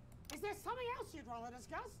gunpoint? Is there something else you'd rather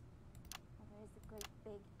discuss? Well, there is the great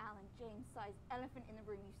big Alan James-sized elephant in the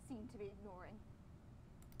room you seem to be ignoring.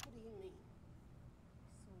 What do you mean?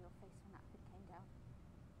 I saw your face when that hood came down.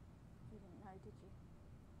 You didn't know, did you?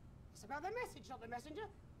 It's about the message, not the messenger.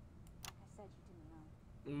 Like I said, you didn't know.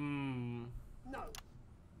 No.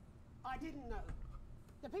 I didn't know.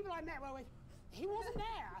 The people I met were with... He wasn't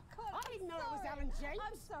there. I didn't know it was Alan James.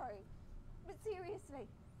 I'm sorry. But seriously.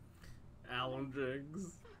 Alan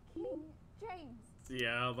James. Fucking James.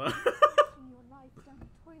 Yeah, Taking your life down the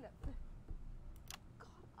toilet.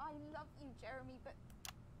 God, I love you, Jeremy, but...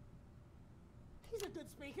 He's a good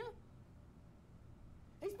speaker.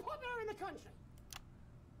 He's popular in the country.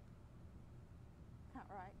 That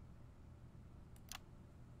right?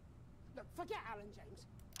 Look, forget Alan James.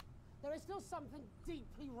 There is still something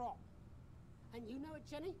deeply wrong. And you know it,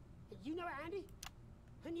 Jenny. And you know it, Andy.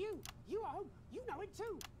 And you at home, you know it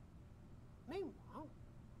too. Meanwhile,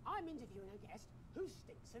 I'm interviewing a guest who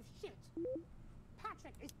stinks of shit.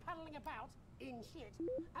 Patrick is paddling about in shit.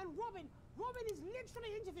 And Robin is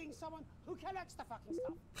literally interviewing someone who collects the fucking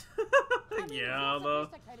stuff. Yeah,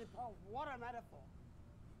 sophisticated, oh, what a metaphor.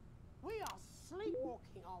 We are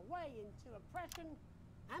sleepwalking our way into oppression,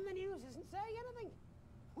 and the news isn't saying anything.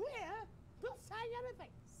 We're not saying anything.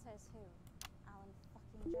 Says who? Alan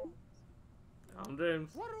fucking James. Alan James.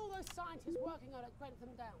 What are all those scientists working on at Grantham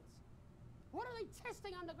Downs? What are they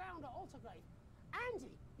testing underground at Altergrave?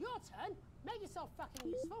 Andy, your turn. Make yourself fucking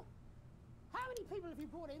useful. How many people have you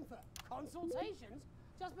brought in for consultations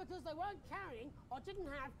just because they weren't carrying or didn't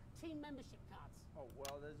have team membership cards? Oh,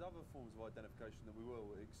 well, there's other forms of identification that we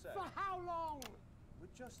will accept. For how long?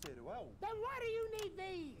 We're just here to help. Then why do you need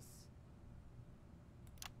these?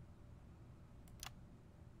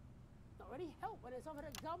 Not really help when it's offered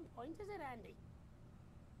at gunpoint, is it, Andy?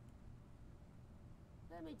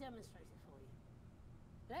 Let me demonstrate it for you.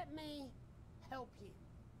 Let me help you.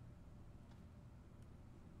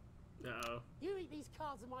 No. You read these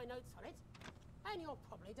cards with my notes on it, and you'll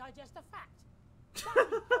probably digest a fact. That'd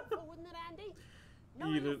be helpful, wouldn't it, Andy?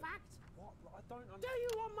 Knowing a fact? What? I don't understand. Do you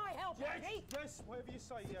want my help, Yes, Andy? yes, whatever you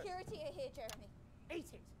say, yes. Security are here, Jeremy. Eat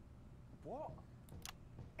it. What?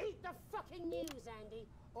 Eat the fucking news, Andy,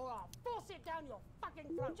 or I'll force it down your fucking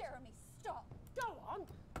throat. Jeremy, stop. Go on.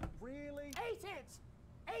 Really? Eat it.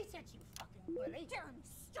 Eat it, you fucking bully. Jeremy,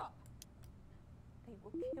 stop. They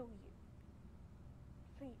will kill you.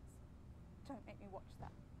 Please, don't make me watch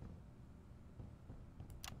that.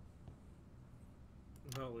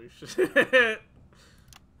 Holy shit.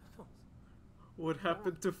 What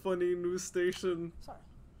happened to funny news station? Sorry.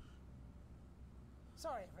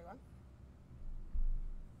 Sorry, everyone.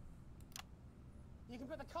 You can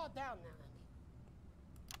put the card down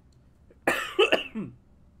now, Andy.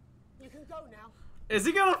 You can go now. Is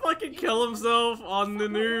he gonna fucking kill himself on the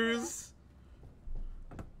news?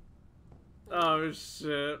 Oh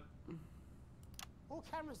shit. All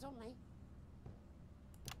cameras on me.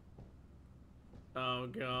 Oh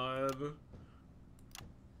god.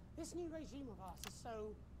 This new regime of ours is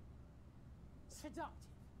so seductive.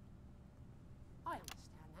 I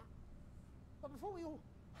understand that. But before we all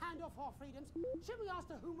hand off our freedoms, should we ask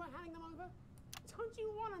to whom we're handing them over? Don't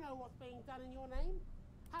you want to know what's being done in your name?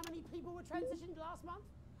 How many people were transitioned last month?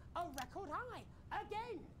 A record high.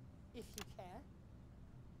 Again, if you care.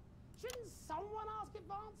 Shouldn't someone ask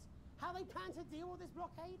Advance how they plan to deal with this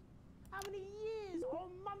blockade? How many years or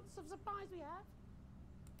months of supplies we have?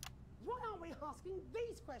 Why aren't we asking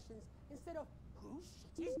these questions instead of whose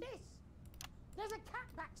shit is this? There's a cat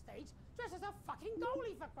backstage dressed as a fucking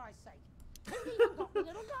goalie, for Christ's sake. Who's even got the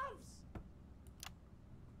little gloves?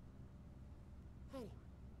 Anyway,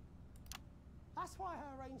 that's why I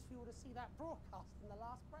arranged for you to see that broadcast in the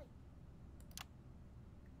last break.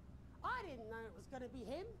 I didn't know it was going to be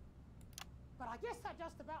him, but I guess that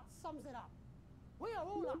just about sums it up. We are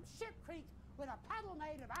all up Ship Creek with a paddle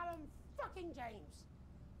made of Alan fucking James.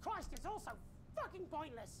 Christ, it's all so fucking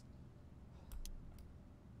pointless.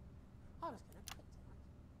 I was gonna quit tonight.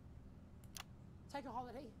 Take a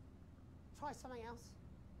holiday. Try something else.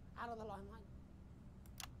 Out of the limelight.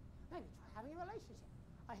 Maybe try having a relationship.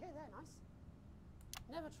 I hear they're nice.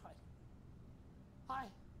 Never tried it.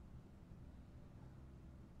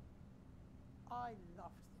 I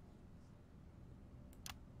loved the news.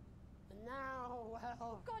 And now,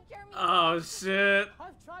 well... God, Jeremy! Oh shit.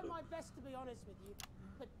 I've tried my best to be honest with you,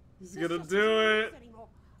 but He's this gonna just do isn't it. news anymore.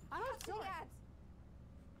 And I'm sorry.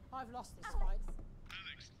 I've lost this Alex. fight.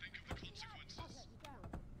 Alex, think of the consequences. I'll let you down.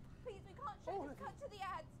 Please, we can't show this. Cut to the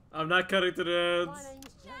ads. I'm not cutting to the My ads.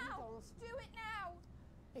 name's Jeremy Now! Donaldson. Do it now!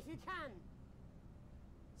 If you can,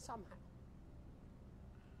 somehow.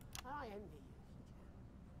 I envy you if you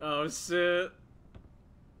can. Oh shit.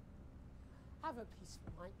 Have a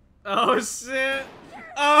peaceful night. Oh shit.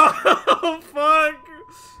 Oh fuck.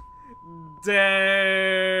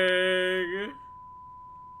 Dang.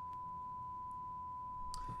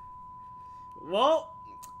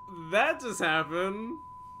 just happened?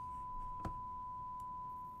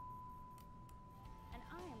 And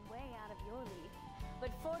I am way out of your league.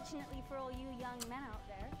 But fortunately for all you young men out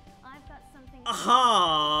there, I've got something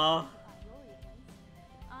Aha!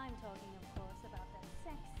 I'm talking, of course, about the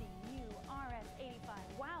sexy new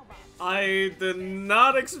RS-85 WoW box. I did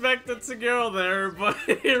not expect it to go there, but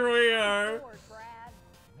here we are.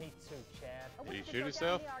 Me too, Chad. Did he shoot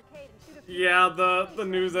himself? Yeah, the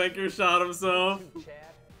news anchor shot himself. Chad.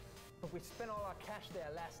 But we spent all our cash there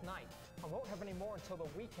last night. I won't have any more until the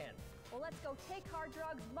weekend. Well, let's go take hard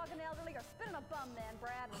drugs, mug an elderly, or spit in a bum then,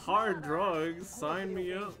 Brad. Hard drugs? Sign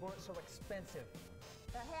me up. Weren't so expensive.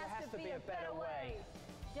 There has to be a better way.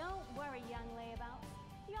 Don't worry, young layabout.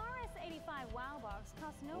 The RS-85 WoW box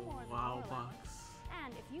costs no more than WoW your allowance.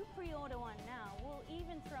 And if you pre-order one now, we'll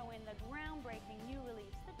even throw in the groundbreaking new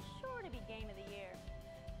release that's sure to be game of the year.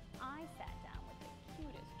 I sat down with the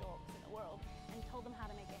cutest dorks in the world and told them how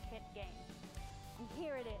to make a hit game. And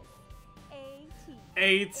here it is.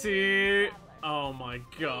 AT. Oh my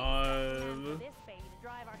god. This baby to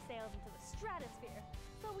drive our sales into the stratosphere.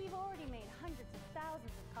 So we've already made hundreds of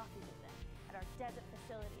thousands of copies of them at our desert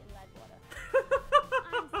facility in Leadwater.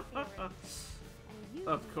 I'm Sophia Rich, and you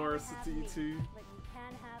Of can course, never it's have me, E2. but you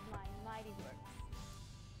can have my mighty works.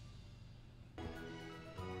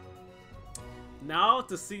 Now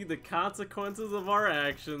to see the consequences of our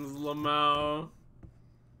actions, Lamau.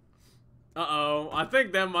 Uh-oh, I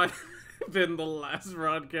think that might have been the last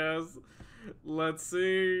broadcast. Let's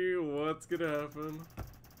see what's gonna happen.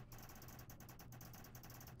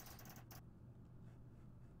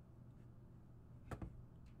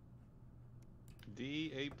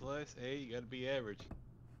 D, A plus, A, you gotta be average.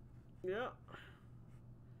 Yeah.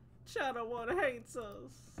 Shadowwood hates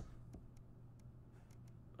us.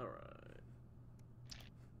 Alright.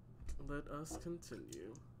 Let us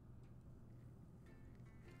continue.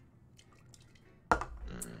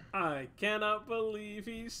 I cannot believe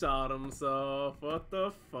he shot himself. What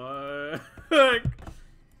the fuck?